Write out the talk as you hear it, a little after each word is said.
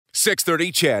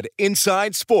630 CHED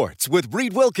Inside Sports with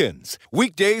Reed Wilkins.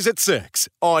 Weekdays at 6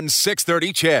 on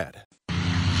 630 CHED.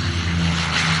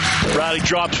 Riley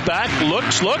drops back,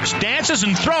 looks, dances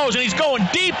and throws, and he's going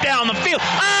deep down the field.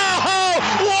 Oh,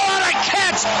 what a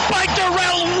catch by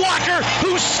Darrell Walker,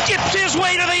 who skipped his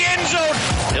way to the end zone.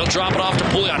 He'll drop it off to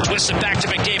Pouliot, twist it back to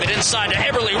McDavid, inside to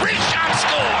Eberle, wrist shot,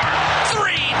 score!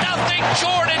 3-0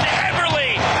 Jordan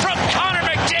Eberle from Connor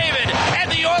McDavid,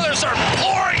 and the Oilers are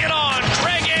pouring it on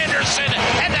Craig Anderson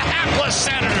and the hapless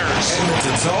Senators.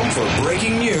 Edmonton's home for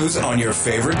breaking news on your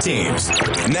favorite teams.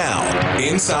 Now,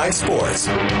 Inside Sports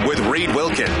with Reed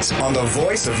Wilkins on the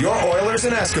voice of your Oilers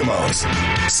and Eskimos.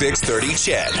 630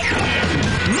 CHED.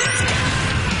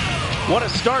 What a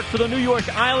start for the New York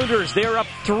Islanders. They're up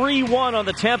 3-1 on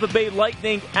the Tampa Bay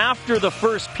Lightning after the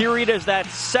first period as that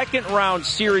second-round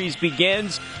series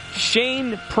begins.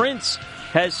 Shane Prince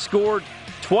has scored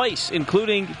twice,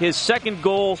 including his second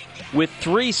goal with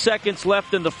 3 seconds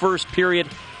left in the first period.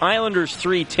 Islanders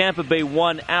 3, Tampa Bay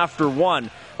 1 after 1.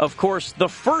 Of course, the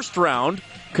first round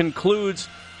concludes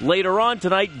later on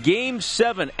tonight. Game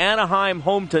 7, Anaheim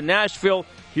home to Nashville.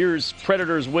 Here's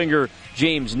Predators winger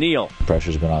James Neal.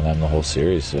 Pressure's been on them the whole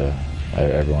series.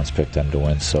 Everyone's picked them to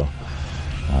win, so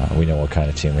we know what kind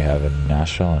of team we have in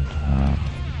Nashville,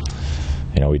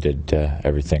 and we did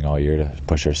everything all year to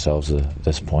push ourselves to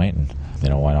this point, and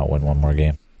why not win one more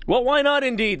game? Well, why not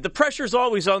indeed? The pressure's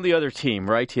always on the other team,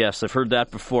 right? Yes, I've heard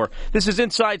that before. This is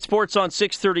Inside Sports on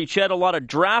 630 CHED. A lot of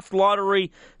draft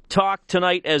lottery talk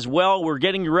tonight as well. We're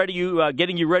getting you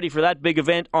ready for that big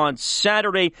event on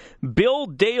Saturday. Bill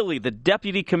Daly, the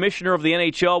Deputy Commissioner of the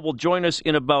NHL, will join us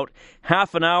in about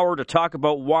half an hour to talk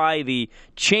about why the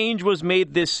change was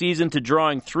made this season to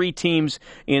drawing 3 teams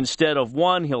instead of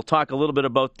 1. He'll talk a little bit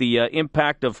about the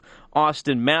impact of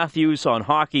Auston Matthews on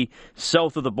hockey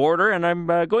south of the border, and I'm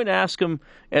going to ask him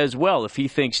as well if he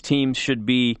thinks teams should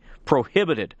be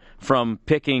prohibited from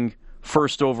picking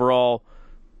first overall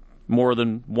more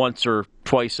than once or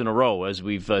twice in a row, as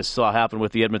we've saw happen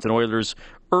with the Edmonton Oilers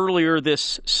earlier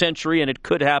this century, and it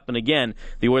could happen again.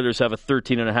 The Oilers have a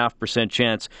 13.5%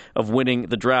 chance of winning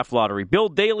the draft lottery. Bill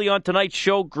Daly on tonight's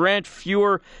show, Grant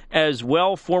Fuhr as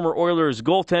well, former Oilers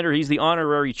goaltender. He's the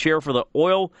honorary chair for the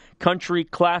Oil Country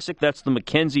Classic. That's the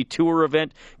Mackenzie Tour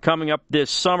event coming up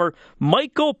this summer.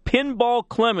 Michael Pinball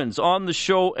Clemens on the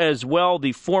show as well,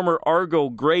 the former Argo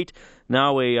great,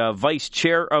 now a vice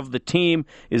chair of the team,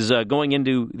 is going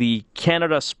into the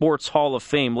Canada Sports Hall of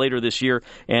Fame later this year,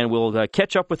 and we'll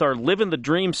catch up with our Livin' the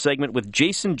Dream segment with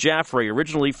Jason Jaffray,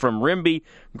 originally from Rimbey,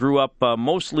 grew up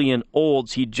mostly in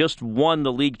Olds. He just won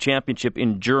the league championship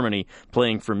in Germany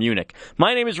playing for Munich.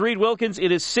 My name is Reed Wilkins.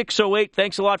 It is 6:08.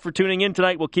 Thanks a lot for tuning in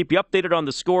tonight. We'll keep you updated on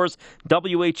the scores.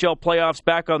 WHL playoffs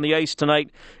back on the ice tonight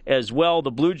as well.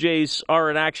 The Blue Jays are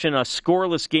in action, a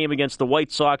scoreless game against the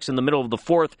White Sox in the middle of the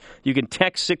fourth. You can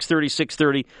text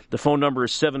 630-630. The phone number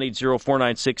is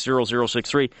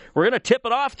 780-496-0063. We're going to tip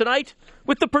it off tonight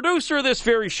with the producer of this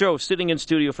very show, sitting in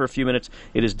studio for a few minutes.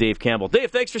 It is Dave Campbell.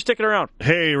 Dave, thanks for sticking around.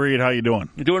 Hey, Reed, how you doing?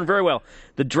 You're doing very well.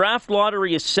 The draft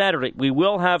lottery is Saturday. We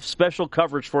will have special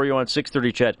coverage for you on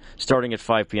 630 CHED starting at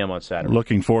 5 p.m. on Saturday.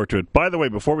 Looking forward to it. By the way,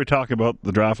 before we talk about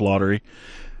the draft lottery,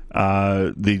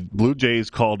 the Blue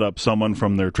Jays called up someone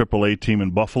from their AAA team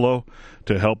in Buffalo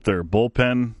to help their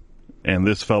bullpen. And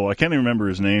this fellow, I can't even remember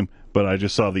his name, but I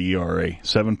just saw the ERA,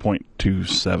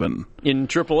 7.27. In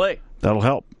AAA. That'll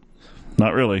help.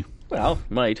 Not really. Well,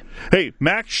 might. Hey,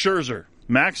 Max Scherzer,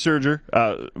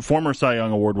 former Cy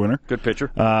Young Award winner. Good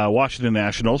pitcher. Washington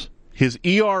Nationals. His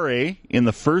ERA in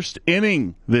the first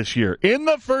inning this year,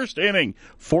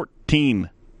 14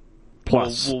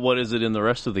 plus. Well, what is it in the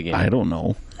rest of the game? I don't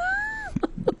know.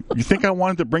 You think I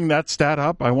wanted to bring that stat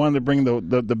up? I wanted to bring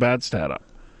the bad stat up.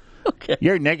 Okay.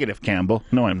 You're negative, Campbell.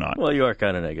 No, I'm not. Well, you are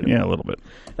kind of negative. Yeah, a little bit.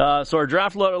 So our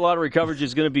draft lottery coverage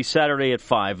is going to be Saturday at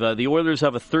 5. The Oilers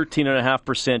have a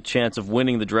 13.5% chance of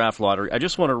winning the draft lottery. I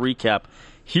just want to recap.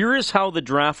 Here is how the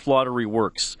draft lottery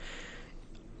works.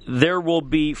 There will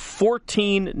be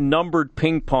 14 numbered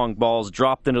ping pong balls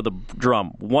dropped into the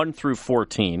drum, 1 through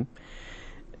 14.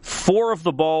 4 of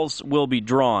the balls will be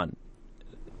drawn.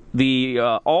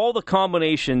 All the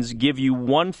combinations give you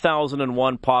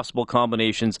 1,001 possible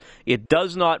combinations. It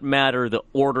does not matter the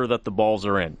order that the balls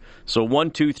are in. So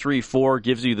 1, 2, 3, 4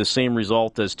 gives you the same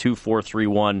result as 2, 4, 3,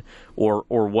 1 or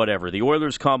whatever. The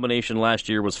Oilers combination last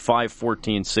year was 5,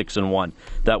 14, 6, and 1.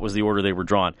 That was the order they were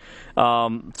drawn.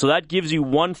 So that gives you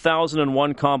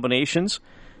 1,001 combinations.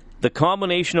 The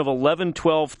combination of 11,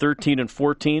 12, 13, and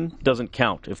 14 doesn't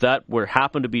count. If that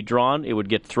happened to be drawn, it would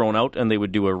get thrown out and they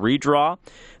would do a redraw.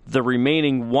 The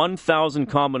remaining 1,000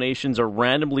 combinations are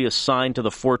randomly assigned to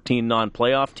the 14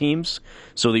 non-playoff teams.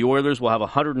 So the Oilers will have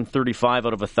 135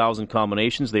 out of 1,000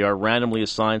 combinations. They are randomly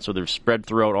assigned, so they're spread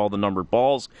throughout all the numbered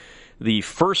balls. The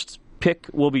first pick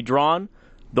will be drawn.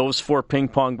 Those 4 ping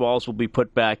pong balls will be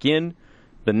put back in.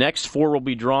 The next 4 will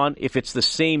be drawn. If it's the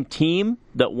same team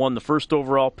that won the first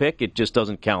overall pick, it just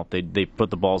doesn't count. They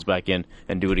put the balls back in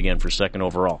and do it again for second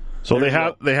overall. So they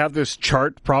have this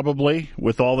chart probably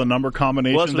with all the number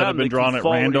combinations that have been drawn at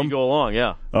random. Go along,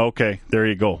 yeah. Okay, there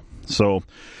you go. So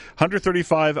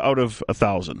 135 out of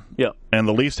 1,000. Yeah. And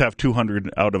the Leafs have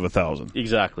 200 out of 1,000.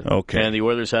 Exactly. Okay. And the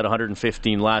Oilers had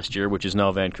 115 last year, which is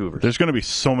now Vancouver. There's going to be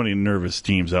so many nervous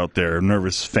teams out there,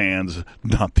 nervous fans.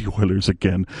 Not the Oilers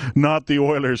again. Not the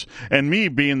Oilers. And me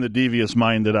being the devious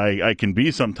mind that I can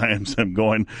be sometimes, I'm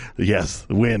going, yes,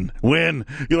 win.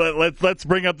 Let's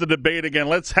bring up the debate again.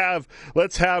 Let's have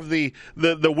the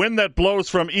wind that blows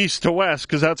from east to west,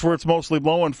 because that's where it's mostly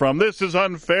blowing from. This is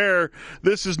unfair.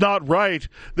 This is not right.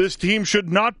 This team should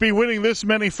not be winning this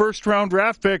many first overall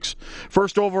draft picks.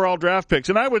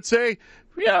 And I would say,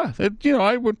 yeah,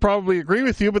 I would probably agree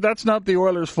with you, but that's not the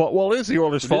Oilers' fault. Well, it is the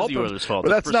Oilers' fault. It is the Oilers' fault. But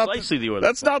that's precisely the Oilers' fault.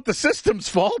 That's not the system's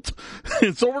fault.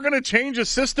 So we're going to change a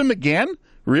system again?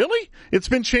 Really? It's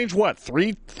been changed, what,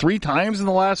 three times in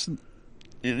the last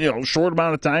short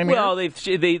amount of time here? Well,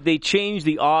 they changed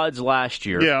the odds last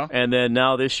year. Yeah. And then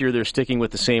now this year they're sticking with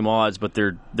the same odds, but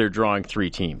they're drawing 3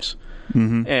 teams.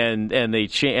 Mm-hmm. And they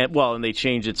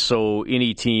changed it so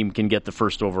any team can get the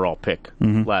first overall pick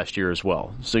last year as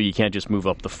well. So you can't just move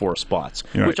up the 4 spots,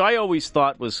 right, which I always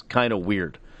thought was kind of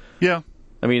weird. Yeah.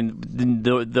 I mean,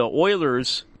 the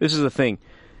Oilers, this is the thing.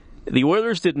 The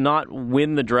Oilers did not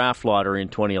win the draft lottery in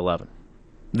 2011.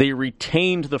 They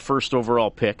retained the first overall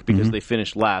pick because they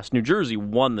finished last. New Jersey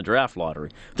won the draft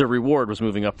lottery. Their reward was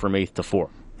moving up from 8th to 4.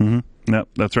 Mm-hmm. Yeah,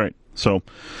 that's right. So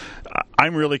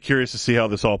I'm really curious to see how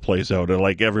this all plays out,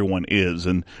 like everyone is.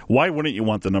 And why wouldn't you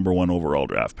want the number 1 overall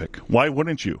draft pick? Why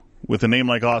wouldn't you? With a name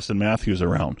like Austin Matthews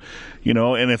around.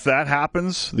 And if that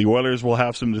happens, the Oilers will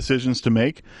have some decisions to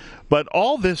make. But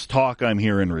all this talk I'm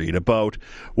hearing, Reed, about,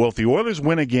 well, if the Oilers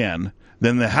win again,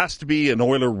 then there has to be an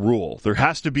Oiler rule. There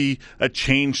has to be a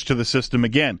change to the system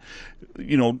again.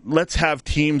 Let's have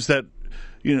teams that,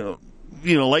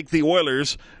 like the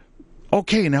Oilers.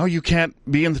 Okay, now you can't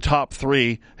be in the top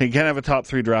 3. And you can't have a top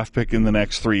 3 draft pick in the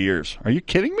next 3 years. Are you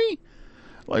kidding me?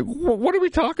 Like, what are we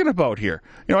talking about here?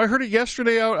 I heard it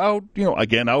yesterday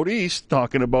out east,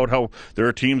 talking about how there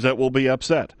are teams that will be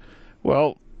upset.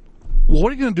 Well, what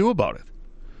are you going to do about it?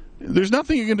 There's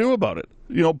nothing you can do about it.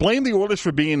 Blame the Oilers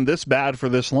for being this bad for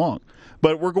this long.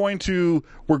 But we're going to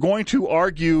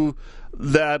argue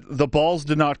that the balls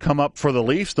did not come up for the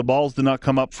Leafs. The balls did not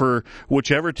come up for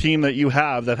whichever team that you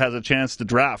have that has a chance to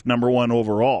draft number 1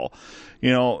 overall.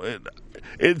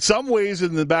 In some ways,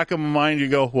 in the back of my mind, you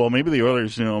go, well, maybe the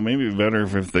Oilers, maybe it'd be better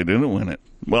if they didn't win it.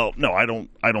 Well, no, I don't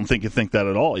think you think that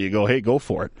at all. You go, hey, go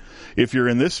for it. If you're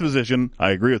in this position,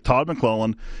 I agree with Todd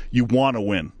McClellan, you want to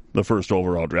win the first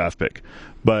overall draft pick.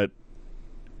 But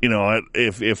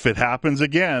if it happens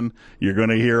again, you're going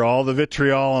to hear all the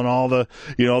vitriol and all the,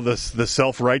 the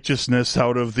self-righteousness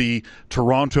out of the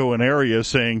Toronto and area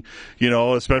saying,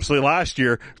 especially last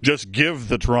year, just give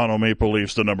the Toronto Maple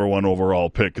Leafs the number 1 overall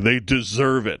pick. They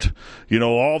deserve it.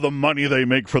 All the money they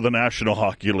make for the National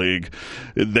Hockey League,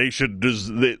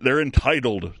 they're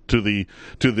entitled to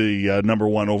the number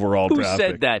 1 overall draft pick.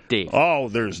 Who said that, Dave? Oh,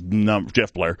 there's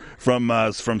Jeff Blair from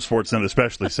Sportsnet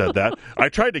especially said that. I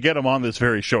tried to get him on this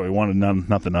very show. He wanted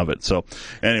nothing of it. So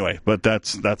anyway, but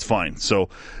that's fine. So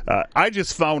I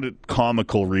just found it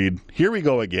comical, Reed. Here we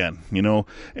go again,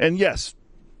 And yes,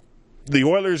 the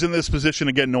Oilers in this position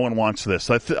again. No one wants this.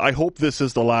 I hope this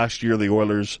is the last year the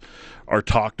Oilers are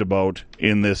talked about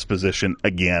in this position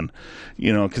again.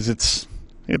 Because is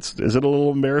it a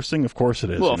little embarrassing? Of course it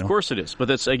is. Well, of course it is. But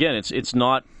that's again, it's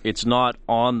not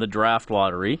on the draft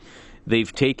lottery.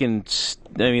 They've taken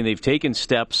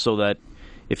steps so that.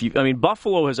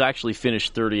 Buffalo has actually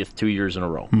finished 30th 2 years in a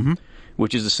row,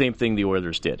 which is the same thing the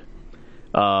Oilers did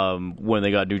when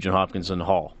they got Nugent Hopkins and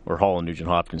Hall and Nugent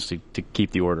Hopkins to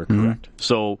keep the order correct.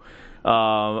 So,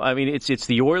 it's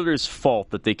the Oilers'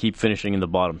 fault that they keep finishing in the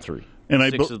bottom 3. And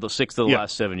six of the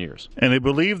last 7 years. And I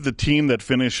believe the team that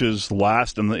finishes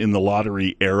last in the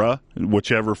lottery era,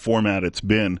 whichever format it's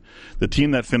been, the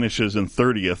team that finishes in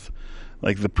 30th.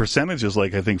 Like the percentage is I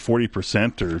think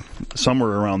 40% or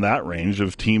somewhere around that range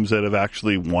of teams that have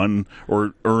actually won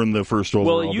or earned the first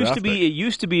overall draft pick. It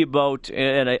used to be about,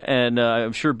 and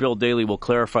I'm sure Bill Daly will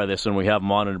clarify this when we have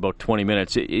him on in about 20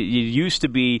 minutes. It used to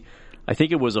be, I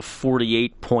think it was a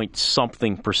 48 point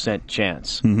something percent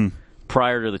chance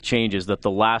prior to the changes that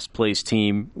the last place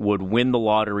team would win the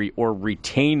lottery or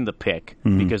retain the pick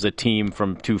because a team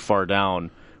from too far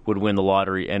down would win the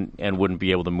lottery and wouldn't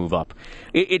be able to move up.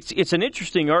 It's an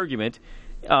interesting argument.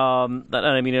 I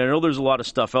know there's a lot of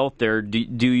stuff out there.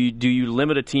 Do you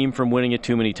limit a team from winning it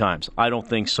too many times? I don't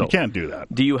think so. You can't do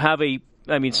that. Do you have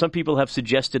some people have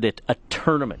suggested a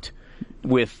tournament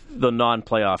with the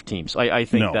non-playoff teams. I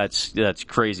think No. that's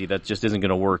crazy. That just isn't going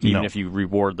to work, even if you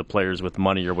reward the players with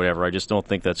money or whatever. I just don't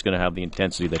think that's going to have the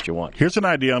intensity that you want. Here's an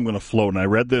idea I'm going to float, and I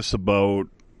read this about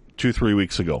 2-3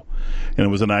 weeks ago, and it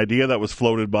was an idea that was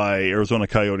floated by Arizona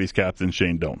Coyotes captain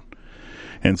Shane Doan,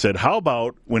 and said, how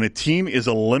about when a team is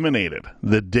eliminated,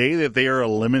 the day that they are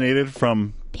eliminated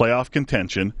from playoff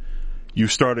contention, you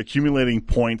start accumulating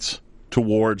points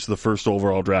towards the first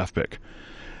overall draft pick.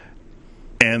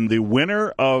 And the winner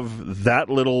of that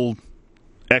little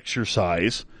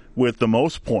exercise with the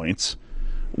most points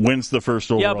wins the first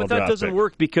overall draft pick. Yeah, but that doesn't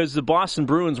work because the Boston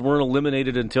Bruins weren't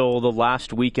eliminated until the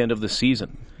last weekend of the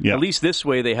season. Yeah. At least this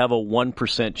way they have a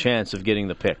 1% chance of getting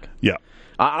the pick. Yeah.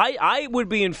 I would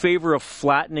be in favor of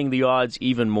flattening the odds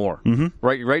even more. Mm-hmm.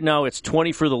 Right now it's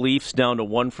 20 for the Leafs down to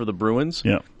 1 for the Bruins.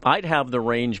 Yeah. I'd have the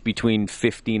range between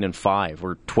 15 and 5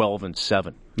 or 12 and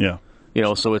 7. Yeah.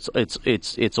 So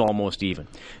it's almost even.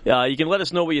 You can let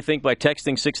us know what you think by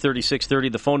texting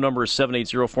 630-630. The phone number is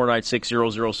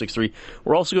 780-496-0063.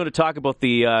 We're also going to talk about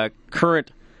the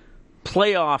current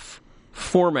playoff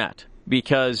format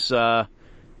because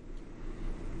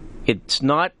it's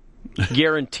not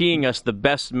guaranteeing us the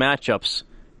best matchups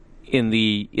in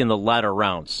the latter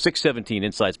rounds. 617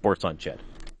 Inside Sports on Ched.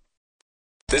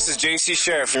 This is JC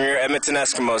Sheriff from your Edmonton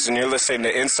Eskimos, and you're listening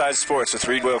to Inside Sports with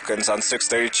Reed Wilkins on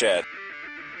 630 Ched.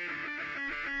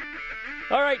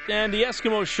 All right, and the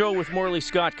Eskimo Show with Morley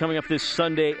Scott coming up this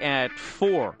Sunday at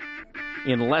 4.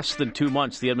 In less than 2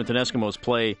 months, the Edmonton Eskimos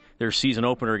play their season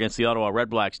opener against the Ottawa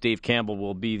Redblacks. Dave Campbell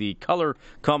will be the color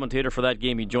commentator for that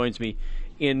game. He joins me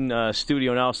in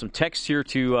studio now. Some text here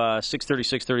to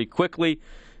 630-630 quickly.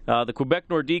 The Quebec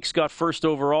Nordiques got first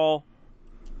overall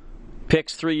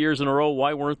picks 3 years in a row.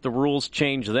 Why weren't the rules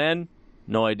changed then?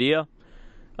 No idea.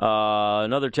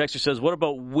 Another texter says, what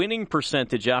about winning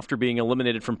percentage after being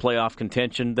eliminated from playoff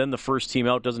contention? Then the first team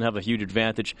out doesn't have a huge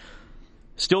advantage.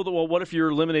 Still, what if you're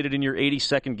eliminated in your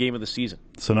 82nd game of the season?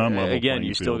 So now again,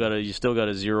 you still got a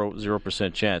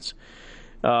 0% chance.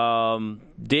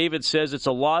 David says it's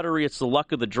a lottery. It's the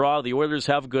luck of the draw. The Oilers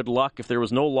have good luck. If there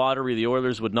was no lottery, the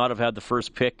Oilers would not have had the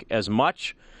first pick as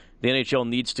much. The NHL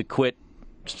needs to quit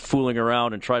fooling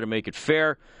around and try to make it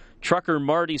fair. Trucker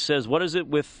Marty says, what is it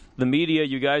with the media?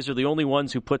 You guys are the only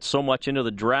ones who put so much into the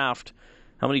draft.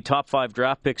 How many top 5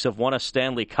 draft picks have won a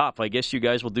Stanley Cup? I guess you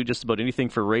guys will do just about anything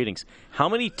for ratings. How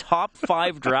many top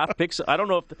 5 draft picks? I don't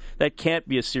know if that can't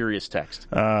be a serious text.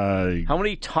 How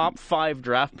many top 5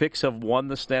 draft picks have won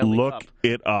the Stanley Cup? Look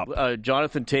it up.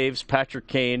 Jonathan Toews, Patrick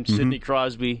Kane, Sidney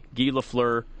Crosby, Guy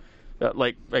Lafleur.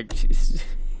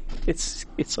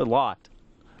 It's a lot.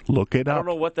 Look it up. I don't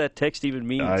know what that text even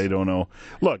means. I don't know.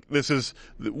 Look, this is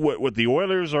what the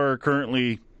Oilers are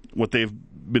currently, what they've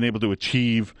been able to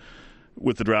achieve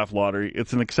with the draft lottery.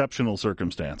 It's an exceptional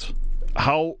circumstance.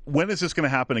 When is this going to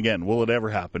happen again? Will it ever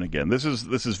happen again? This is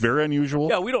very unusual.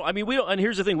 Yeah, we don't. And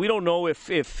here's the thing: we don't know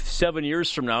if 7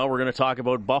 years from now we're going to talk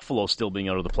about Buffalo still being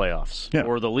out of the playoffs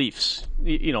or the Leafs.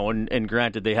 And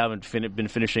granted, they haven't been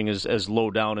finishing as low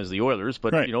down as the Oilers,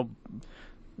 but right.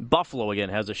 Buffalo again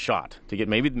has a shot to get.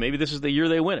 Maybe this is the year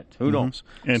they win it. Who knows?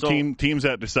 And teams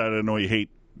that decided, I know you hate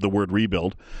the word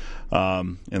rebuild,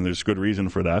 and there's good reason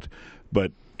for that,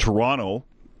 but Toronto,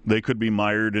 they could be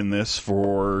mired in this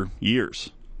for years.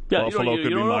 Yeah, Buffalo could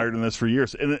be mired in this for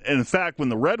years. And in fact, when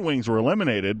the Red Wings were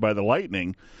eliminated by the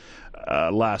Lightning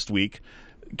last week,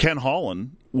 Ken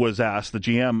Holland was asked, the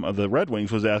GM of the Red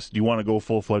Wings was asked, do you want to go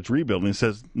full-fledged rebuild? And he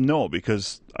says, no,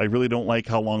 because I really don't like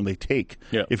how long they take.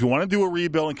 Yeah. If you want to do a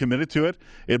rebuild and commit to it,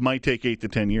 it might take 8 to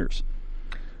 10 years.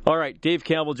 All right, Dave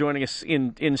Campbell joining us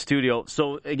in studio.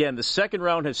 So, again, the second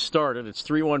round has started. It's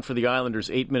 3-1 for the Islanders,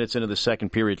 8 minutes into the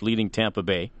second period, leading Tampa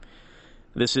Bay.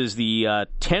 This is the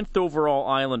 10th overall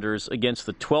Islanders against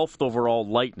the 12th overall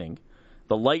Lightning.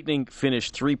 The Lightning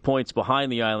finished 3 points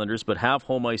behind the Islanders, but have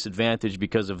home ice advantage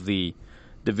because of the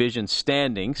division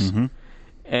standings. Mm-hmm.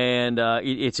 And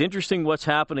it's interesting what's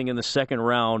happening in the second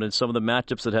round and some of the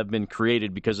matchups that have been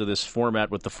created because of this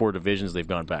format with the 4 divisions they've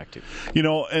gone back to.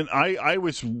 And I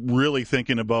was really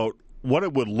thinking about what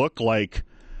it would look like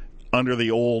under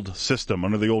the old system,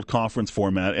 under the old conference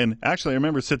format. And actually, I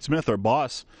remember Sid Smith, our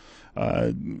boss,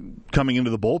 coming into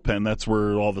the bullpen. That's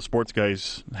where all the sports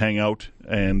guys hang out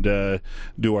and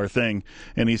do our thing.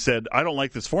 And he said, I don't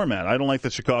like this format. I don't like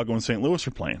that Chicago and St. Louis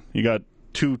are playing. You got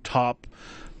 2 top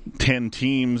 10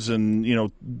 teams and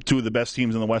 2 of the best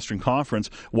teams in the Western Conference.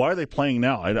 Why are they playing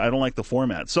now? I don't like the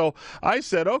format. So I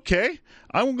said, okay,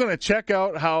 I'm going to check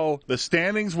out how the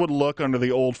standings would look under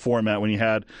the old format when you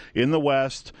had in the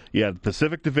West, you had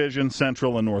Pacific Division,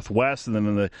 Central, and Northwest, and then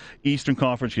in the Eastern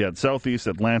Conference you had Southeast,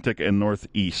 Atlantic, and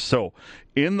Northeast. So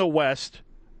in the West,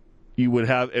 you would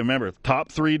have, remember,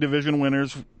 top 3 division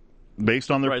winners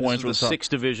based on their points. This is the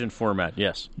 6-division format,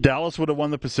 yes. Dallas would have won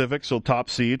the Pacific, so top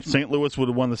seed. St. Louis would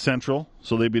have won the Central,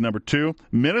 so they'd be number 2.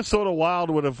 Minnesota Wild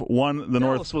would have won the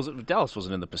North. Dallas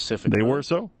wasn't in the Pacific. They were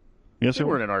so? Yes, they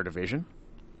weren't in our division.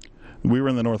 We were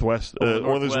in the Northwest.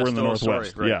 Oilers were in the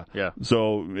Northwest. Sorry, right. Yeah.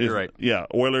 So you're right. Yeah,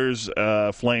 Oilers,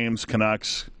 Flames,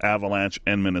 Canucks, Avalanche,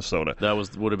 and Minnesota. That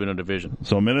would have been a division.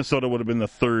 So Minnesota would have been the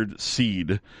 3rd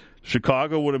seed.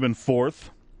 Chicago would have been 4th.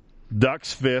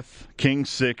 Ducks 5th. Kings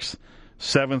 6th.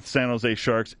 7th, San Jose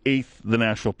Sharks. 8th, the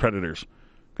Nashville Predators.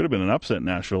 Could have been an upset in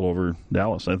Nashville over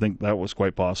Dallas. I think that was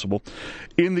quite possible.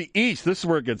 In the East, this is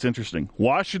where it gets interesting.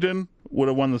 Washington would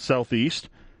have won the Southeast.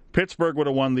 Pittsburgh would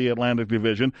have won the Atlantic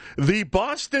Division. The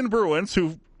Boston Bruins,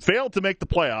 who failed to make the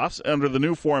playoffs under the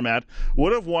new format,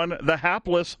 would have won the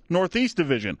hapless Northeast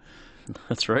Division.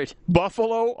 That's right.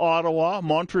 Buffalo, Ottawa,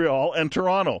 Montreal, and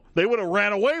Toronto. They would have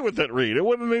ran away with it, Reed. It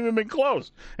wouldn't have even been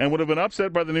close. And would have been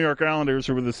upset by the New York Islanders,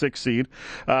 who were the 6th seed.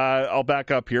 I'll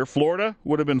back up here. Florida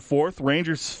would have been 4th.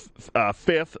 Rangers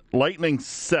 5th. Lightning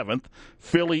 7th.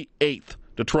 Philly 8th.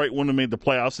 Detroit wouldn't have made the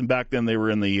playoffs, and back then they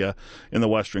were in the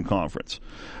Western Conference.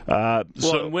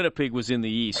 And Winnipeg was in the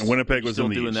East. And Winnipeg was in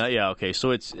the East. That? Yeah, okay.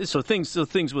 So things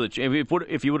would have changed.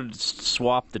 If you would have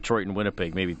swapped Detroit and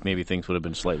Winnipeg, maybe things would have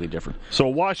been slightly different. So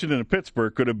Washington and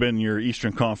Pittsburgh could have been your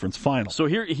Eastern Conference final. So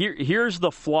here's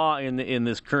the flaw in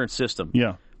this current system.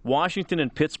 Yeah, Washington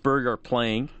and Pittsburgh are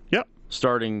playing. Yep.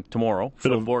 Starting tomorrow.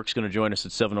 Phil Bork's going to join us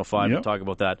at 7:05 to talk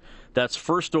about that. That's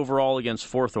 1st overall against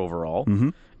 4th overall. Mm-hmm.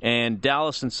 And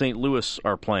Dallas and St. Louis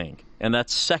are playing. And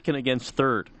that's 2nd against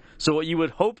 3rd. So what you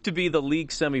would hope to be the league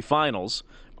semifinals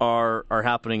are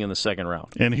happening in the 2nd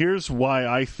round. And here's why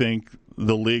I think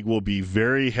the league will be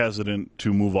very hesitant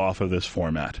to move off of this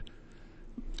format.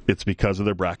 It's because of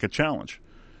their bracket challenge.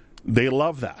 They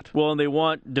love that. Well, and they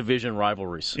want division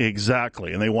rivalries.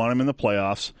 Exactly. And they want them in the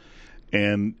playoffs.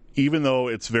 And even though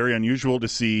it's very unusual to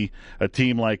see a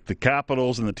team like the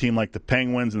Capitals and the team like the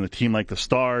Penguins and the team like the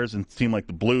Stars and the team like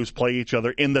the Blues play each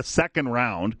other in the 2nd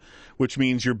round, which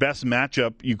means your best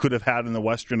matchup you could have had in the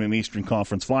Western and Eastern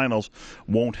Conference Finals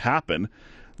won't happen,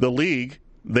 the league,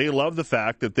 they love the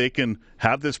fact that they can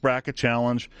have this bracket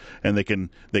challenge, and they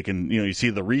can you see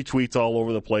the retweets all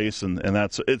over the place, and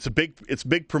it's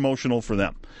big promotional for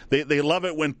them. They love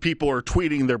it when people are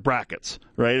tweeting their brackets,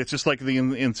 right? It's just like in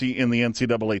the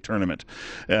NCAA tournament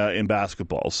in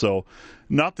basketball. So,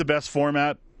 not the best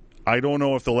format. I don't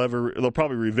know if they'll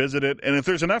probably revisit it, and if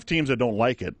there's enough teams that don't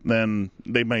like it, then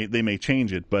they may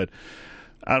change it. But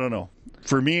I don't know.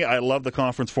 For me, I love the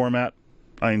conference format.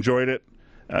 I enjoyed it.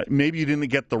 Maybe you didn't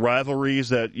get the rivalries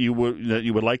that you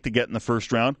would like to get in the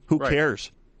first round. Who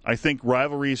cares? I think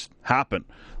rivalries happen.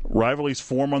 Rivalries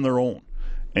form on their own,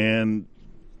 and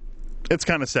it's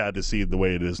kind of sad to see the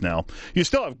way it is now. You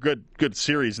still have good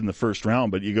series in the first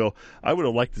round, but you go, I would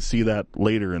have liked to see that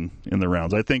later in the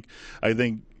rounds. I think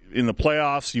in the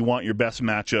playoffs you want your best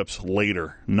matchups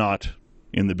later, not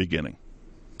in the beginning.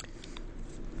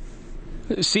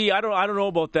 See, I don't know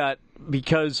about that,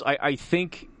 because I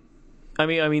think. I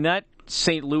mean that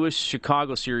St.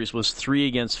 Louis-Chicago series was 3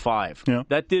 against 5. Yeah.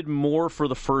 That did more for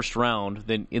the first round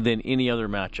than any other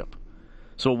matchup.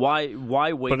 So why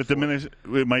wait? But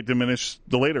it might diminish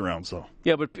the later rounds, though.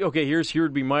 Yeah, but okay, here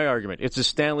would be my argument. It's a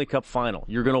Stanley Cup final.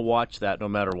 You're going to watch that no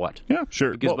matter what. Yeah,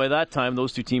 sure. Because by that time,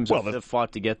 those two teams have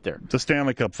fought to get there. The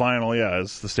Stanley Cup final,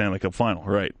 is the Stanley Cup final,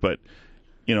 right? But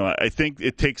I think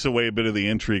it takes away a bit of the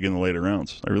intrigue in the later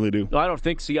rounds. I really do. No, I don't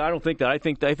think that. I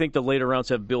think the later rounds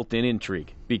have built-in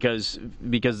intrigue because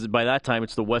by that time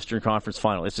it's the Western Conference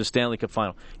final. It's the Stanley Cup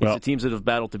final. It's the teams that have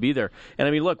battled to be there. And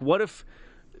I mean, look, what if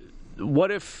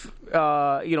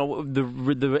the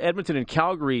Edmonton and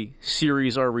Calgary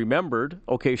series are remembered?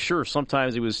 Okay, sure.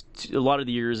 Sometimes a lot of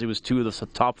the years it was 2 of the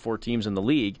top 4 teams in the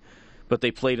league, but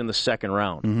they played in the 2nd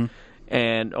round. Mm-hmm.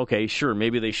 And, okay, sure,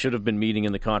 maybe they should have been meeting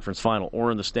in the conference final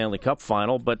or in the Stanley Cup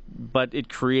final, but it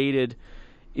created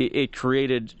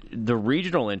the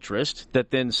regional interest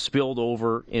that then spilled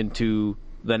over into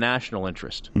the national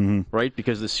interest, right?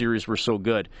 Because the series were so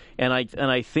good, and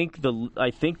I think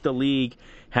the league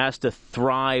has to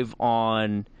thrive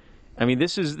on. I mean, the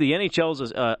NHL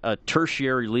is a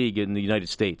tertiary league in the United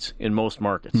States in most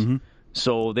markets.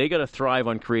 So they got to thrive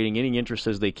on creating any interest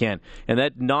as they can. And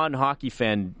that non-hockey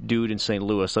fan dude in St.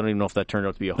 Louis, I don't even know if that turned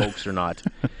out to be a hoax or not.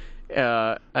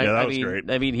 That was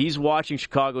great. I mean, he's watching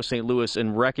Chicago, St. Louis,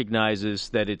 and recognizes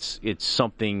that it's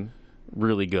something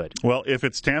really good. Well, if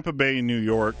it's Tampa Bay, New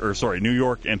York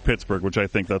and Pittsburgh, which I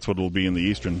think that's what it'll be in the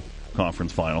Eastern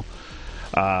Conference Final.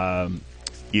 I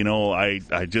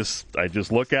just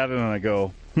look at it and I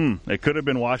go, it could have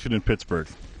been Washington, Pittsburgh.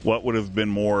 What would have been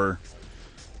more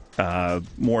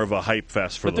of a hype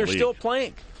fest for the league? But they're still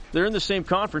playing. They're in the same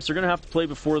conference. They're going to have to play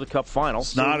before the Cup final.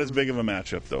 It's not as big of a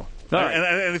matchup, though. Right.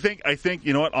 And I think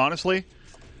you know what? Honestly,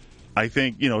 I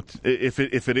think if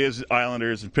it is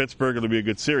Islanders and Pittsburgh, it'll be a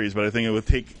good series. But I think it would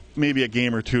take maybe a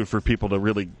game or two for people to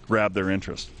really grab their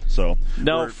interest. So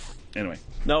anyway,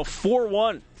 now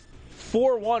 4-1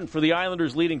 for the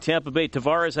Islanders leading Tampa Bay.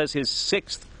 Tavares has his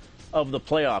 6th of the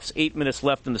playoffs. 8 minutes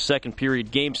left in the second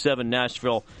period. Game 7,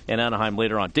 Nashville and Anaheim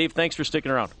later on. Dave, thanks for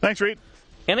sticking around. Thanks, Reed.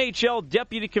 NHL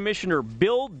Deputy Commissioner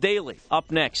Bill Daly up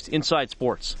next. Inside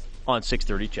Sports on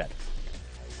 630 CHED.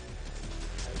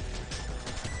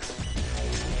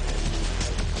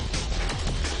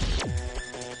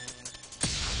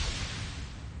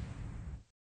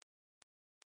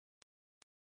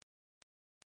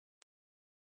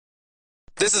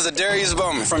 This is Adarius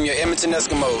Bowman from your Edmonton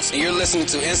Eskimos, and you're listening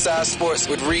to Inside Sports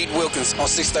with Reed Wilkins on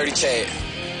 630 CHED.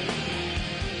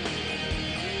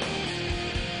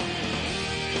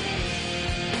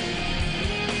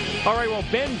 All right, well,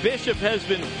 Ben Bishop has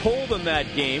been pulled in that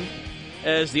game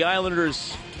as the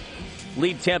Islanders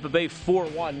lead Tampa Bay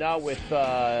 4-1. Now with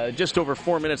just over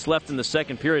 4 minutes left in the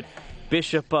second period,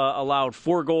 Bishop allowed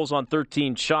 4 goals on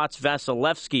 13 shots.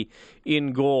 Vasilevsky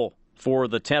in goal for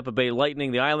the Tampa Bay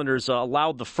Lightning. The Islanders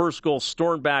allowed the first goal,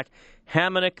 stormed back.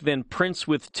 Hamonic, then Prince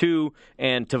with 2,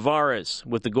 and Tavares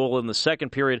with the goal in the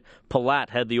second period. Palat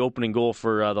had the opening goal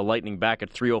for the Lightning back at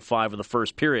 3:05 of the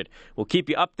first period. We'll keep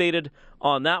you updated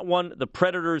on that one. The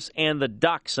Predators and the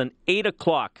Ducks, an 8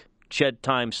 o'clock CHED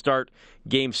time start,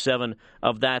 Game 7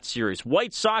 of that series.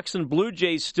 White Sox and Blue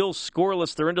Jays still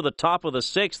scoreless. They're into the top of the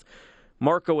 6th.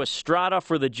 Marco Estrada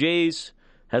for the Jays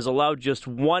has allowed just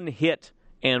 1 hit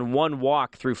and 1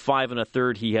 walk through 5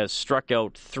 1/3. He has struck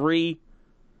out 3.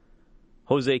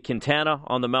 Jose Quintana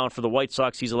on the mound for the White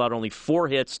Sox. He's allowed only 4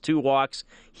 hits, 2 walks.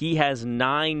 He has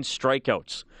 9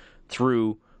 strikeouts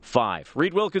through 5.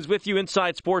 Reed Wilkins with you,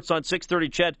 Inside Sports on 630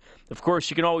 CHED. Of course,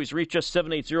 you can always reach us,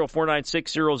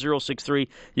 780-496-0063.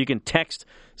 You can text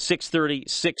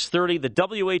 630-630. The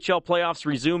WHL playoffs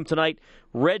resume tonight.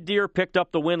 Red Deer picked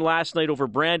up the win last night over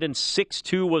Brandon.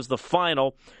 6-2 was the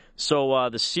final. So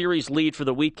the series lead for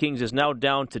the Wheat Kings is now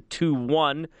down to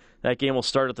 2-1. That game will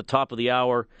start at the top of the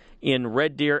hour in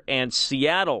Red Deer. And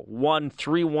Seattle won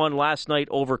 3-1 last night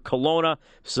over Kelowna.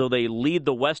 So they lead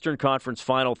the Western Conference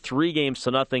final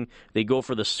 3-0. They go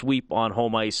for the sweep on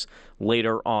home ice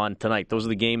later on tonight. Those are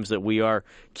the games that we are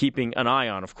keeping an eye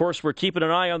on. Of course, we're keeping an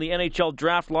eye on the NHL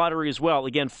Draft Lottery as well.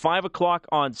 Again, 5 o'clock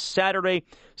on Saturday.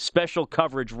 Special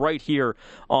coverage right here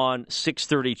on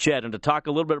 630 CHED. And to talk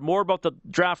a little bit more about the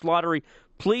Draft Lottery,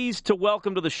 pleased to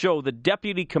welcome to the show the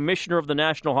Deputy Commissioner of the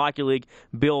National Hockey League,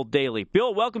 Bill Daly.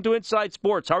 Bill, welcome to Inside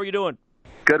Sports. How are you doing?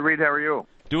 Good, Reed. How are you?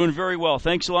 Doing very well.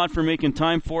 Thanks a lot for making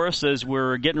time for us as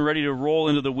we're getting ready to roll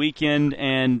into the weekend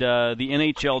and the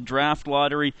NHL Draft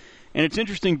Lottery. And it's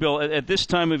interesting, Bill, at this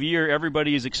time of year,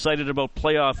 everybody is excited about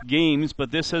playoff games,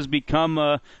 but this has become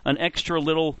an extra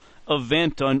little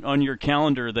event on your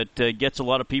calendar that gets a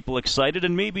lot of people excited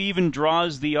and maybe even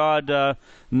draws the odd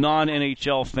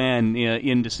non-NHL fan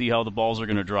in to see how the balls are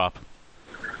going to drop.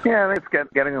 Yeah, it's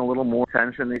getting a little more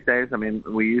attention these days. I mean,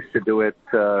 we used to do it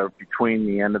between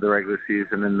the end of the regular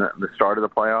season and the start of the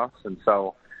playoffs, and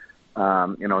so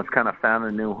it's kind of found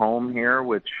a new home here,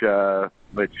 which I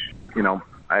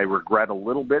regret a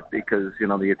little bit because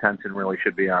the attention really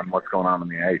should be on what's going on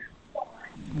the ice.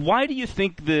 Why do you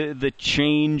think the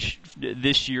change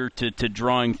this year to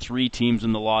drawing 3 teams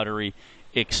in the lottery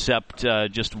except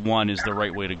just one is the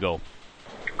right way to go?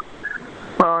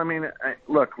 Well, I mean,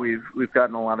 look, we've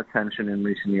gotten a lot of attention in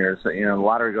recent years. The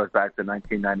lottery goes back to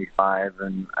 1995,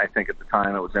 and I think at the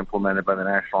time it was implemented by the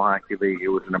National Hockey League. It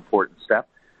was an important step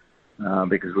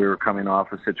because we were coming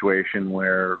off a situation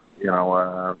where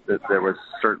there was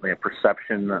certainly a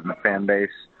perception in the fan base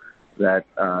that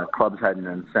clubs had an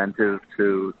incentive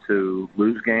to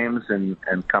lose games and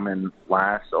come in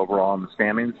last overall in the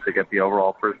standings to get the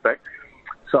overall first pick.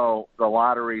 So the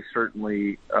lottery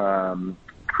certainly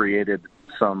created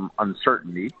some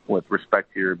uncertainty with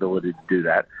respect to your ability to do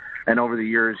that. And over the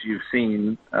years, you've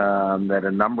seen that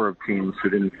a number of teams who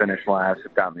didn't finish last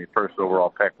have gotten the first overall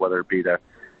pick, whether it be the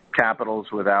Capitals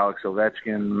with Alex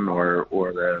Ovechkin or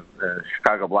the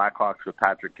Chicago Blackhawks with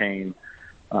Patrick Kane.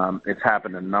 It's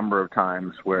happened a number of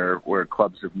times where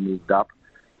clubs have moved up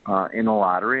in the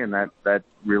lottery, and that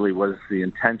really was the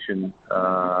intention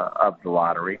of the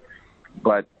lottery.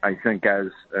 But I think as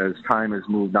time has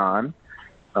moved on,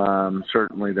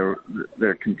 certainly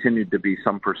there continued to be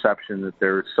some perception that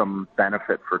there's some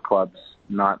benefit for clubs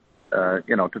not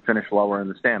to finish lower in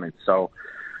the standings. So,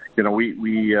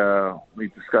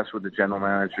 we discussed with the general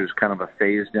managers kind of a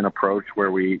phased-in approach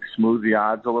where we smooth the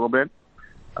odds a little bit.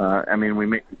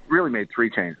 We really made three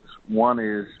changes. One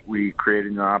is we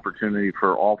created an opportunity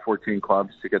for all 14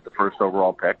 clubs to get the first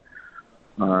overall pick,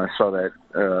 so that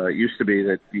it used to be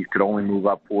that you could only move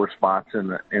up 4 spots in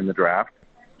the draft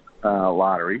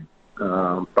lottery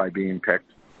by being picked.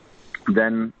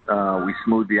 Then we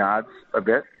smoothed the odds a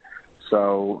bit.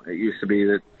 So it used to be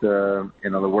that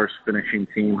the worst finishing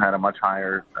team had a much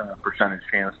higher percentage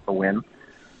chance to win,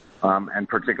 and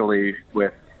particularly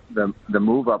with the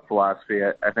move-up philosophy,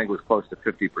 I think it was close to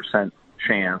 50%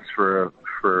 chance for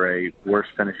a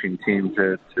worst finishing team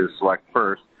to select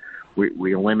first.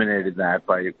 We eliminated that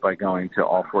by going to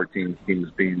all 14 teams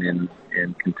being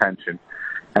in contention.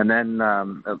 And then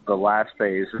the last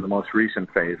phase, or the most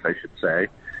recent phase, I should say,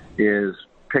 is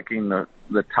picking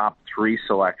the top 3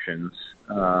 selections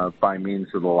by means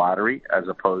of the lottery as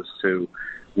opposed to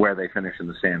where they finish in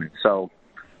the standings. So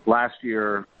last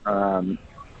year,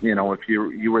 if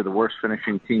you were the worst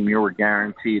finishing team, you were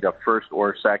guaranteed a first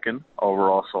or second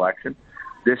overall selection.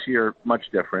 This year, much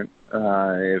different.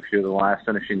 If you're the last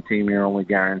finishing team, you're only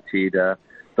guaranteed the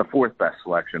 4th best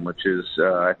selection, which is,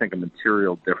 I think, a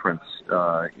material difference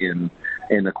in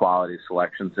the quality of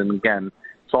selections. And again,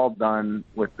 it's all done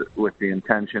with the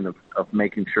intention of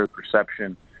making sure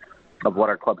perception of what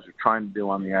our clubs are trying to do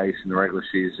on the ice in the regular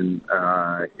season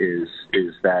is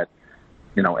that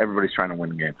everybody's trying to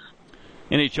win games.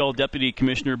 NHL Deputy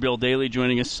Commissioner Bill Daly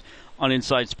joining us on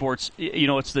Inside Sports.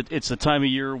 It's the time of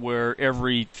year where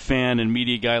every fan and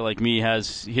media guy like me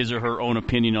has his or her own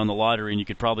opinion on the lottery, and you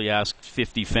could probably ask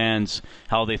 50 fans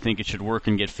how they think it should work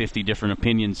and get 50 different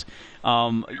opinions. A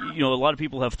lot of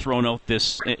people have thrown out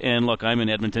this, and look, I'm in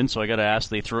Edmonton, so I got to ask.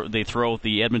 They throw out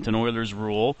the Edmonton Oilers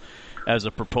rule as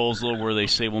a proposal where they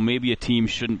say, well, maybe a team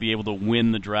shouldn't be able to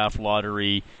win the draft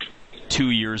lottery 2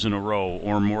 years in a row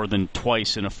or more than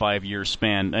twice in a 5-year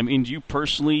span. I mean, do you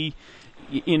personally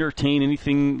entertain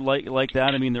anything like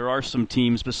that? I mean, there are some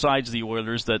teams besides the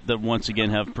Oilers that once again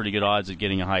have pretty good odds at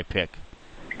getting a high pick.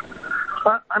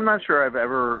 I'm not sure I've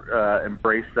ever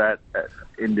embraced that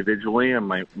individually in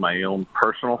my own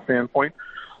personal standpoint.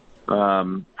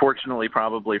 Fortunately,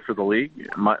 probably for the league,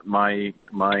 my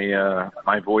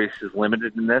voice is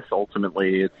limited in this.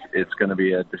 Ultimately, it's going to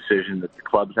be a decision that the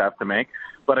clubs have to make.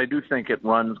 But I do think it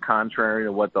runs contrary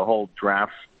to what the whole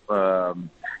draft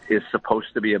is supposed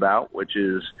to be about, which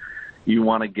is you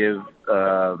want to give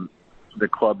the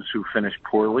clubs who finish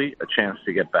poorly a chance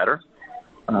to get better.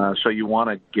 So you want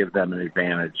to give them an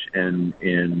advantage in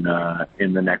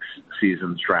the next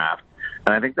season's draft.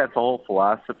 And I think that's the whole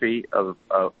philosophy of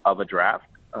a draft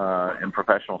in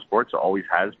professional sports. It always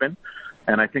has been.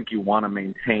 And I think you want to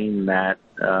maintain that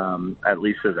at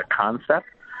least as a concept.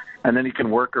 And then you can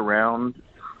work around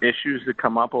issues that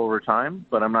come up over time.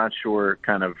 But I'm not sure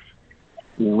kind of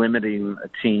limiting a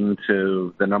team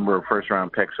to the number of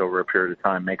first-round picks over a period of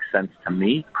time makes sense to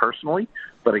me personally.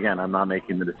 But again, I'm not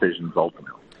making the decisions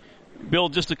ultimately. Bill,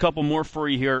 just a couple more for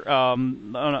you here.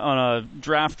 On a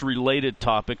draft-related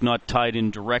topic, not tied in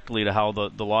directly to how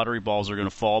the lottery balls are going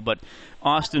to fall, but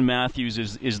Austin Matthews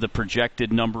is the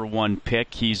projected number 1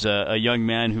 pick. He's a young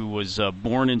man who was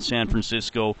born in San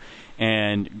Francisco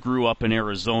and grew up in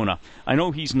Arizona. I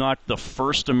know he's not the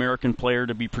first American player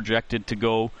to be projected to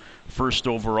go first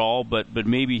overall, but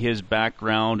maybe his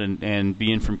background and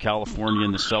being from California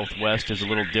in the Southwest is a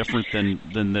little different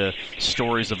than the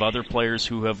stories of other players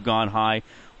who have gone high.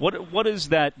 What does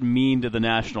that mean to the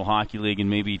National Hockey League, and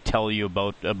maybe tell you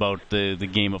about the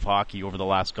game of hockey over the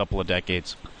last couple of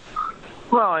decades?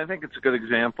 Well, I think it's a good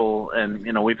example,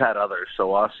 and we've had others.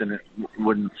 So Austin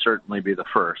wouldn't certainly be the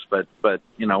first, but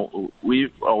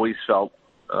we've always felt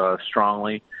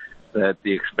strongly that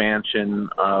the expansion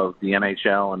of the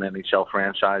NHL and NHL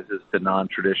franchises to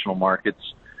non-traditional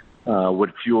markets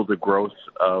would fuel the growth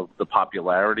of the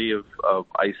popularity of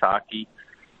ice hockey.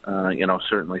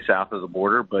 Certainly south of the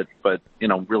border, but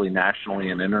really nationally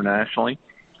and internationally.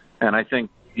 And I think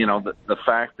the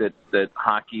fact that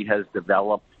hockey has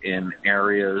developed in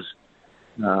areas,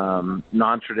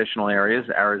 non-traditional areas,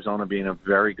 Arizona being a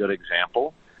very good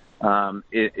example,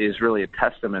 it is really a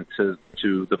testament to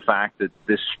the fact that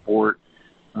this sport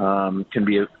can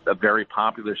be a very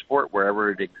popular sport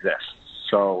wherever it exists.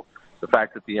 So the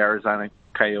fact that the Arizona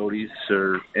Coyotes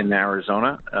are in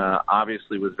Arizona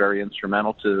obviously was very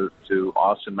instrumental to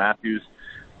Austin Matthews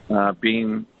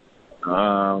being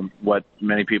what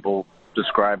many people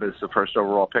describe as the first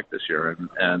overall pick this year.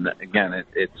 And again,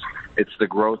 it's the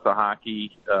growth of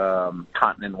hockey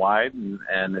continent-wide,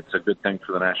 and it's a good thing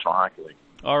for the National Hockey League.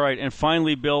 All right, and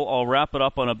finally, Bill, I'll wrap it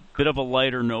up on a bit of a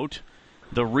lighter note.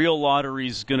 The real lottery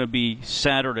is going to be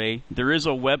Saturday. There is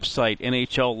a website,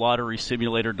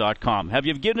 NHLLotterySimulator.com. Have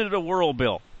you given it a whirl,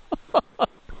 Bill?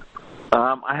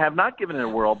 I have not given it a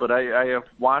whirl, but I have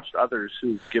watched others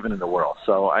who've given it a whirl.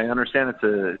 So I understand it's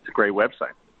a great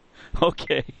website.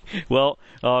 Okay. Well,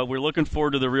 we're looking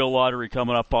forward to the real lottery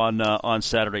coming up on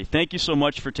Saturday. Thank you so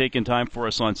much for taking time for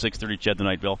us on 6:30 CHED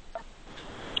tonight, Bill.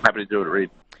 Happy to do it, Reed.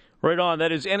 Right on.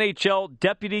 That is NHL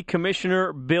Deputy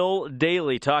Commissioner Bill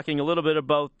Daly talking a little bit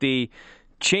about the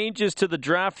changes to the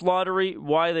draft lottery,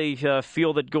 why they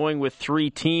feel that going with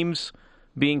 3 teams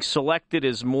being selected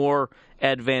is more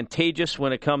advantageous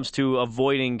when it comes to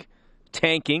avoiding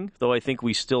tanking, though I think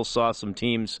we still saw some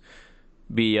teams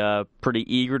be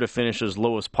pretty eager to finish as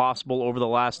low as possible over the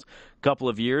last couple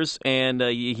of years. And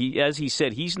as he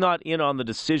said, he's not in on the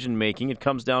decision-making. It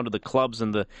comes down to the clubs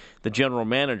and the general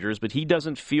managers, but he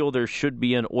doesn't feel there should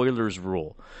be an Oilers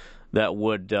rule that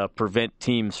would prevent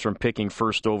teams from picking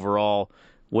first overall,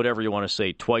 whatever you want to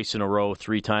say, twice in a row,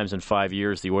 3 times in 5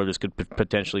 years. The Oilers could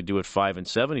potentially do it 5 and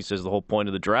 7. He says the whole point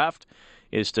of the draft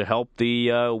is to help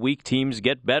the weak teams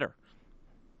get better.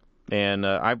 And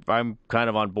I'm kind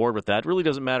of on board with that. It really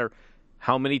doesn't matter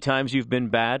how many times you've been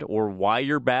bad or why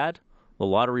you're bad. The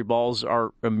lottery balls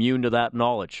are immune to that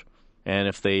knowledge. And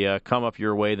if they come up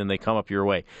your way, then they come up your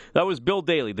way. That was Bill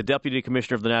Daly, the Deputy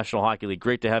Commissioner of the National Hockey League.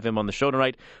 Great to have him on the show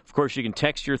tonight. Of course, you can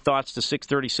text your thoughts to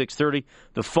 630-630.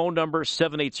 The phone number,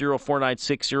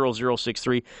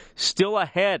 780-496-0063. Still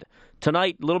ahead.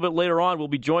 Tonight, a little bit later on, we'll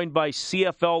be joined by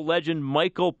CFL legend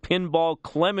Michael Pinball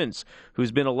Clemens,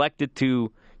 who's been elected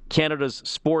to Canada's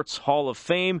Sports Hall of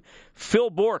Fame. Phil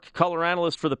Bourque, color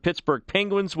analyst for the Pittsburgh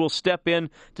Penguins, will step in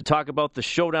to talk about the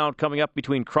showdown coming up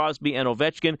between Crosby and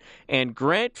Ovechkin, and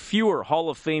Grant Fuhr, Hall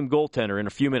of Fame goaltender, in a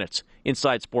few minutes.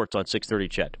 Inside Sports on 630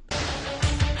 CHED.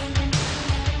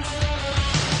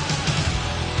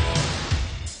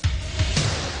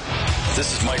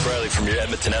 This is Mike Riley from your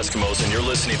Edmonton Eskimos, and you're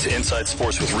listening to Inside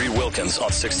Sports with Reed Wilkins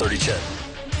on 630 CHED.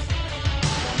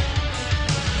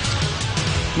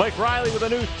 Mike Riley with a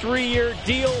new 3-year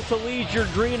deal to lead your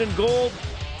green and gold.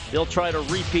 They'll try to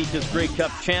repeat as Grey Cup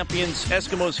champions.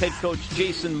 Eskimos head coach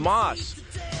Jason Moss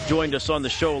joined us on the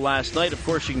show last night. Of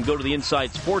course, you can go to the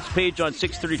Inside Sports page on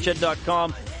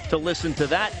 630ched.com to listen to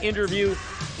that interview.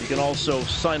 You can also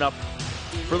sign up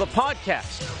for the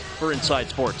podcast for Inside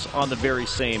Sports on the very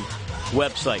same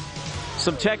website.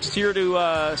 Some text here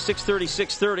to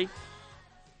 630.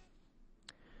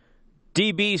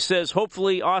 DB says,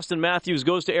 hopefully Austin Matthews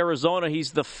goes to Arizona.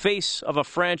 He's the face of a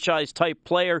franchise-type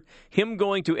player. Him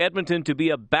going to Edmonton to be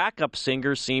a backup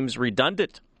singer seems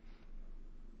redundant.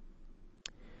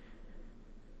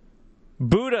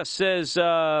 Buddha says,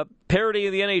 parity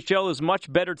of the NHL is much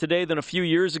better today than a few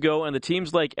years ago, and the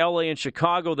teams like LA and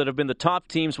Chicago that have been the top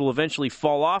teams will eventually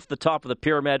fall off the top of the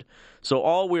pyramid. So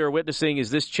all we are witnessing is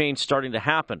this change starting to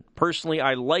happen. Personally,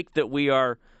 I like that we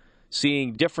are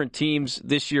seeing different teams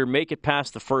this year make it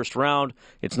past the first round.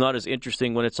 It's not as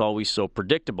interesting when it's always so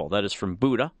predictable. That is from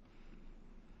Buddha.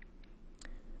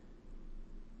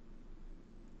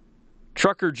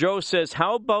 Trucker Joe says,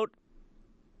 how about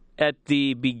at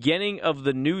the beginning of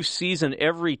the new season,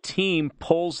 every team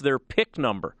pulls their pick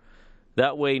number?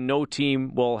 That way no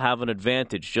team will have an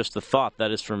advantage. Just a thought.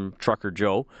 That is from Trucker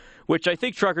Joe, which I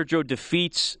think Trucker Joe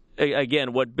defeats,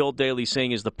 again, what Bill Daly's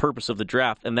saying is the purpose of the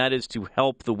draft, and that is to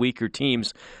help the weaker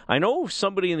teams. I know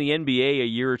somebody in the NBA a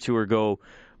year or two ago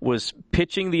was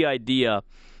pitching the idea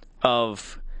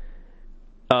of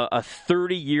a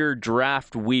 30-year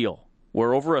draft wheel,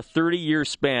 where over a 30-year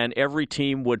span, every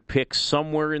team would pick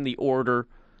somewhere in the order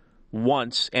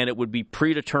once, and it would be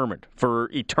predetermined for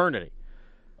eternity,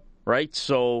 right?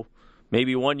 So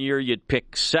maybe one year you'd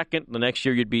pick second, the next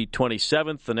year you'd be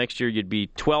 27th, the next year you'd be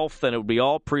 12th, and it would be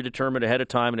all predetermined ahead of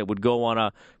time, and it would go on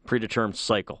a predetermined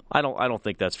cycle. I don't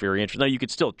think that's very interesting. Now, you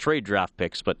could still trade draft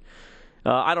picks, but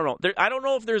I don't know. I don't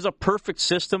know if there's a perfect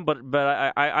system, but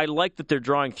I like that they're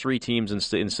drawing 3 teams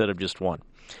instead of just 1.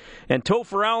 And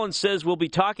Topher Allen says we'll be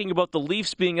talking about the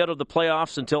Leafs being out of the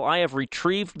playoffs until I have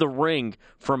retrieved the ring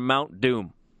from Mount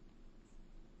Doom.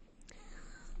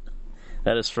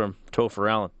 That is from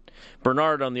Topher Allen.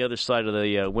 Bernard on the other side of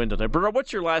the window there. Bernard,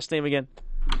 what's your last name again?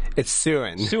 It's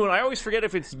Suin. Suin. I always forget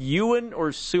if it's Ewan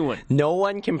or Suin. No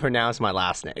one can pronounce my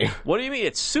last name. What do you mean?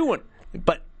 It's Suin.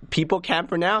 But people can't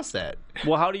pronounce it.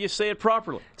 Well, how do you say it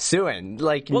properly? Suin.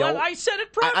 I said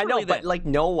it properly. I know, then. but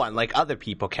no one, other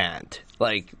people can't.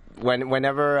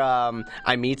 Whenever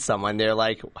I meet someone, they're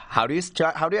like, "How do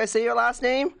I say your last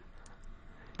name?"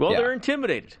 Well, they're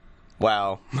intimidated.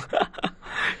 Well,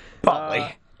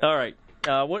 probably. All right.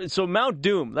 So Mount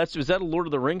Doom. Is that a Lord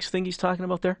of the Rings thing he's talking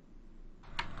about there?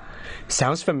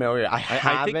 Sounds familiar. I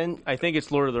haven't. I think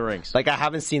it's Lord of the Rings. I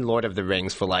haven't seen Lord of the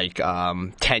Rings for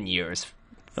 10 years.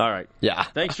 All right. Yeah.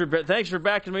 Thanks for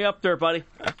backing me up there, buddy.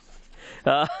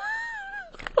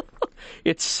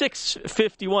 It's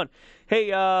 6:51.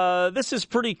 Hey, this is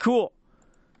pretty cool.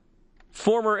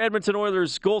 Former Edmonton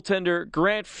Oilers goaltender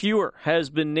Grant Fuhr has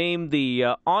been named the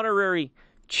honorary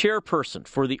chairperson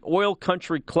for the Oil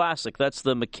Country Classic. That's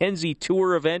the Mackenzie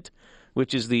Tour event,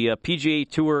 which is the PGA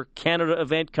Tour Canada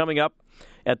event coming up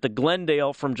at the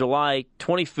Glendale from July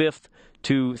 25th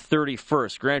to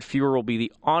 31st. Grant Fuhr will be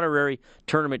the honorary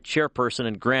tournament chairperson,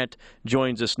 and Grant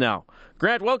joins us now.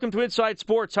 Grant, welcome to Inside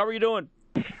Sports. How are you doing?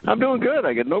 I'm doing good.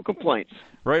 I get no complaints.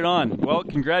 Right on. Well,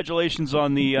 congratulations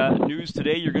on the news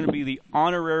today. You're going to be the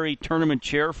honorary tournament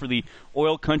chair for the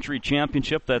Oil Country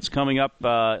Championship that's coming up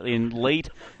in late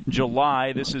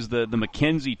July. This is the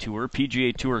Mackenzie Tour,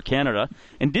 PGA Tour Canada.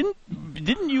 And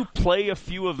didn't you play a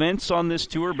few events on this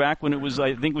tour back when it was,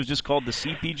 I think it was just called the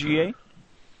CPGA?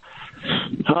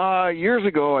 Years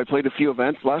ago, I played a few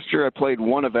events. Last year, I played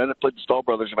one event. I played the Stahl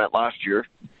Brothers event last year.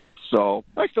 So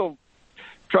I still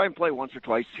try and play once or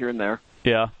twice here and there.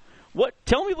 Yeah.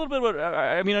 Tell me a little bit about.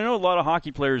 I mean, I know a lot of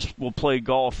hockey players will play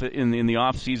golf in the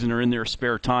off season or in their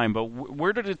spare time. But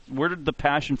where did the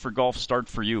passion for golf start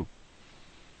for you?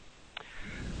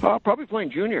 Probably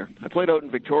playing junior. I played out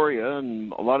in Victoria,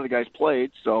 and a lot of the guys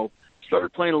played. So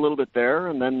started playing a little bit there,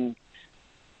 and then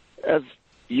as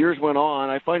years went on,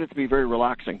 I find it to be very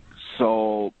relaxing.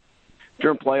 So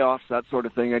during playoffs, that sort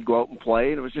of thing, I'd go out and play,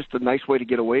 and it was just a nice way to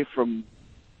get away from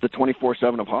the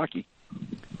 24/7 of hockey.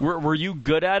 Were you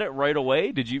good at it right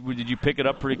away? Did you pick it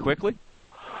up pretty quickly?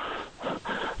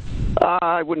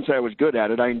 I wouldn't say I was good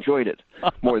at it. I enjoyed it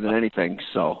more than anything.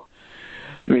 So,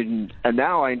 I mean, and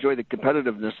now I enjoy the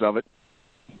competitiveness of it.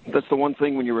 That's the one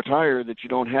thing when you retire that you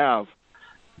don't have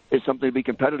is something to be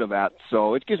competitive at.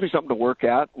 So it gives me something to work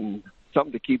at and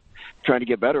something to keep trying to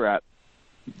get better at.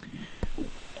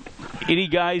 Any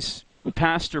guys,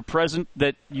 past or present,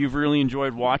 that you've really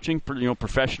enjoyed watching?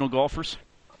 Professional golfers.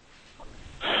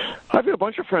 I've got a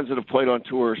bunch of friends that have played on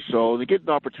tours, so they get an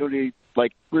opportunity.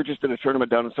 Like, we were just in a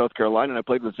tournament down in South Carolina, and I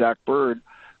played with Zach Bird,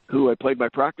 who I played my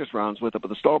practice rounds with up at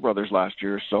the Stahl Brothers last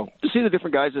year. So to see the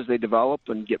different guys as they develop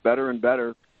and get better and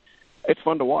better, it's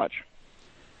fun to watch.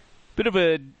 Bit of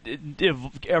a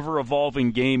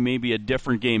ever-evolving game, maybe a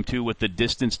different game, too, with the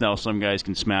distance now some guys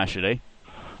can smash it, eh?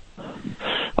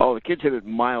 Oh, the kids hit it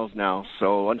miles now,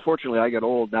 so unfortunately I got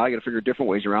old. Now I got to figure different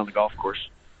ways around the golf course.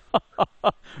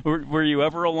 Were you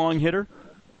ever a long hitter?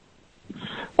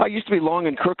 I used to be long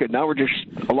and crooked. Now we're just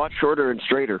a lot shorter and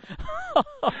straighter.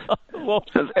 Well,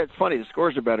 it's funny. The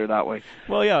scores are better that way.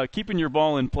 Well, yeah, keeping your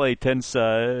ball in play tends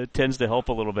to help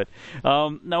a little bit.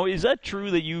 Now, is that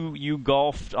true that you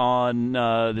golfed on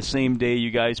the same day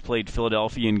you guys played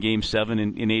Philadelphia in Game 7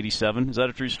 in '87? Is that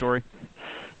a true story?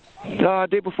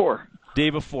 Day before.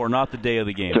 Day before, not the day of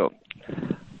the game. So,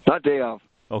 not day of.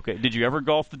 Okay. Did you ever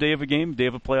golf the day of a game, day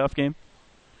of a playoff game?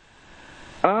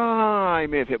 I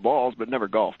may have hit balls, but never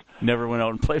golfed. Never went out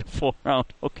and played a full round.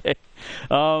 Okay.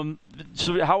 So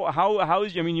how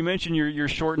is? I mean, you mentioned you're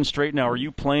short and straight now. Are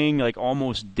you playing like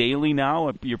almost daily now?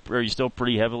 Are you still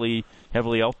pretty heavily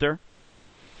out there?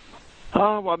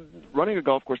 Well, I'm running a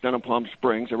golf course down in Palm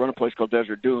Springs. I run a place called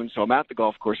Desert Dunes, so I'm at the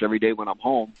golf course every day when I'm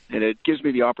home, and it gives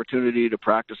me the opportunity to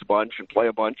practice a bunch and play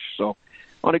a bunch. So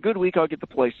on a good week, I'll get to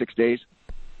play 6 days.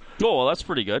 Oh, well, that's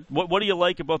pretty good. What do you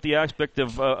like about the aspect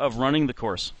of running the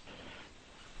course?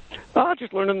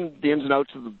 Just learning the ins and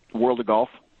outs of the world of golf.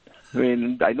 I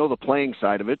mean, I know the playing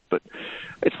side of it, but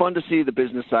it's fun to see the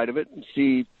business side of it and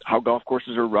see how golf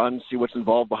courses are run, see what's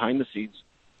involved behind the scenes.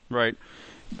 Right.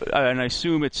 And I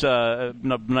assume it's a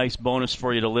nice bonus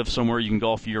for you to live somewhere you can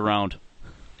golf year-round.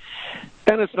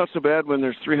 And it's not so bad when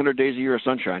there's 300 days a year of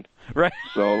sunshine. Right.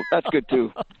 So that's good,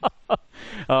 too.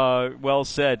 Well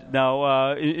said.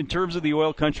 Now, in terms of the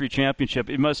Oil Country Championship,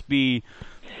 it must be,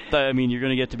 I mean, you're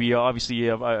going to get to be obviously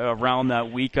around that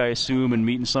week, I assume, and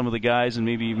meeting some of the guys and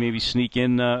maybe sneak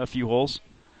in a few holes.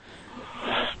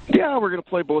 Yeah, we're going to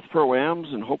play both Pro-Ams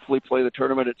and hopefully play the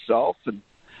tournament itself. And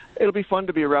it'll be fun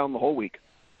to be around the whole week.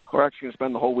 We're actually going to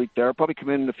spend the whole week there. Probably come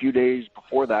in a few days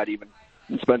before that even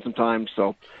and spend some time.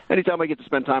 So anytime I get to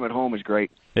spend time at home is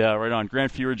great. Yeah, right on.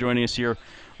 Grant Fuhr joining us here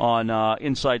on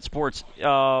Inside Sports.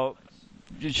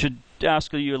 Should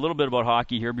ask you a little bit about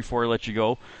hockey here before I let you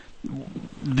go.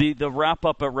 The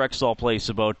wrap-up at Rexall Place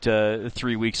about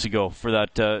 3 weeks ago for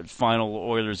that final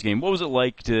Oilers game. What was it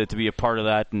like to be a part of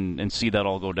that and see that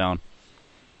all go down?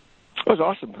 It was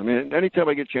awesome. I mean, anytime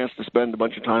I get a chance to spend a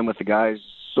bunch of time with the guys,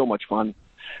 so much fun.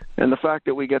 And the fact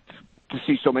that we get to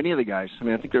see so many of the guys. I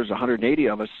mean, I think there's 180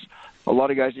 of us. A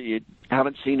lot of guys that you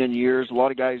haven't seen in years. A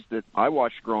lot of guys that I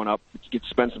watched growing up that you get to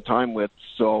spend some time with.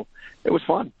 So it was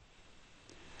fun.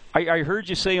 I heard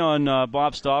you say on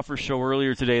Bob Stauffer's show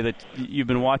earlier today that you've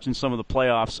been watching some of the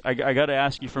playoffs. I got to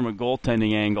ask you from a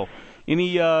goaltending angle.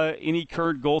 Any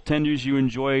current goaltenders you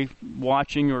enjoy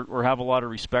watching or have a lot of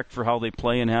respect for how they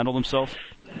play and handle themselves?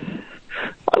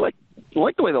 I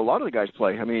like the way that a lot of the guys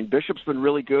play. I mean, Bishop's been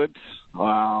really good.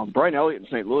 Brian Elliott in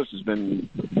St. Louis has been,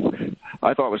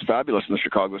 I thought, was fabulous in the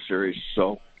Chicago series.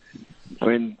 So, I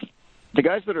mean, the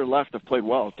guys that are left have played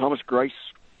well. Thomas Greiss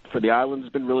for the Island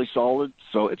has been really solid,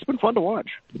 so it's been fun to watch.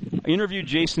 I interviewed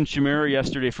Jason Chimera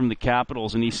yesterday from the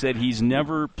Capitals, and he said he's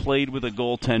never played with a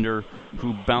goaltender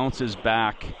who bounces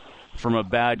back from a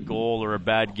bad goal or a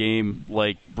bad game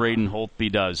like Braden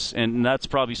Holtby does. And that's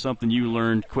probably something you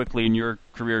learned quickly in your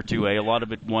career too, eh? A lot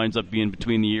of it winds up being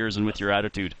between the ears and with your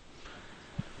attitude.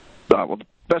 Well, the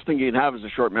best thing you can have is a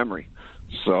short memory.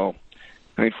 So,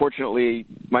 I mean, fortunately,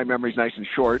 my memory's nice and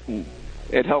short, and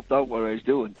it helped out what I was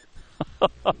doing.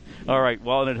 All right.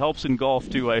 Well, and it helps in golf,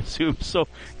 too, I assume. So,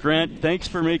 Grant, thanks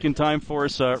for making time for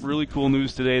us. Really cool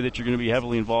news today that you're going to be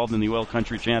heavily involved in the Oil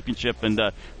Country Championship, and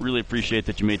really appreciate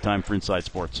that you made time for Inside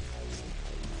Sports.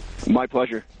 My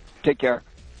pleasure. Take care.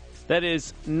 That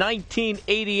is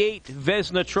 1988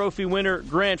 Vezina Trophy winner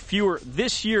Grant Fuhr.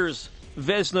 This year's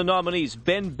Vezina nominees,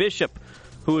 Ben Bishop,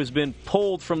 who has been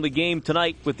pulled from the game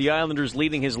tonight with the Islanders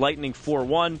leading his Lightning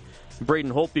 4-1.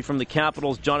 Braden Holtby from the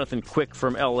Capitals, Jonathan Quick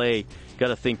from L.A. Got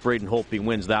to think Braden Holtby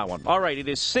wins that one. All right, it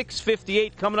is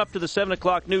 6:58, coming up to the 7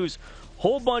 o'clock news.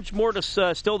 Whole bunch more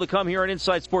to still to come here on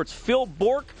Inside Sports. Phil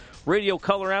Bourque, radio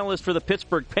color analyst for the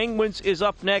Pittsburgh Penguins, is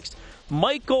up next.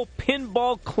 Michael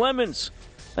Pinball Clemens.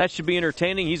 That should be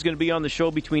entertaining. He's going to be on the show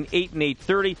between 8 and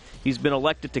 8:30. He's been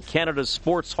elected to Canada's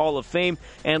Sports Hall of Fame.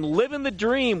 And living the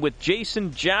dream with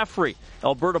Jason Jaffrey.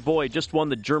 Alberta boy just won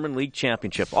the German League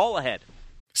Championship. All ahead.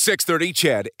 6:30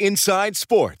 CHED Inside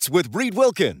Sports with Reed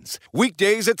Wilkins.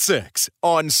 Weekdays at 6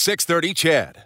 on 6:30 CHED.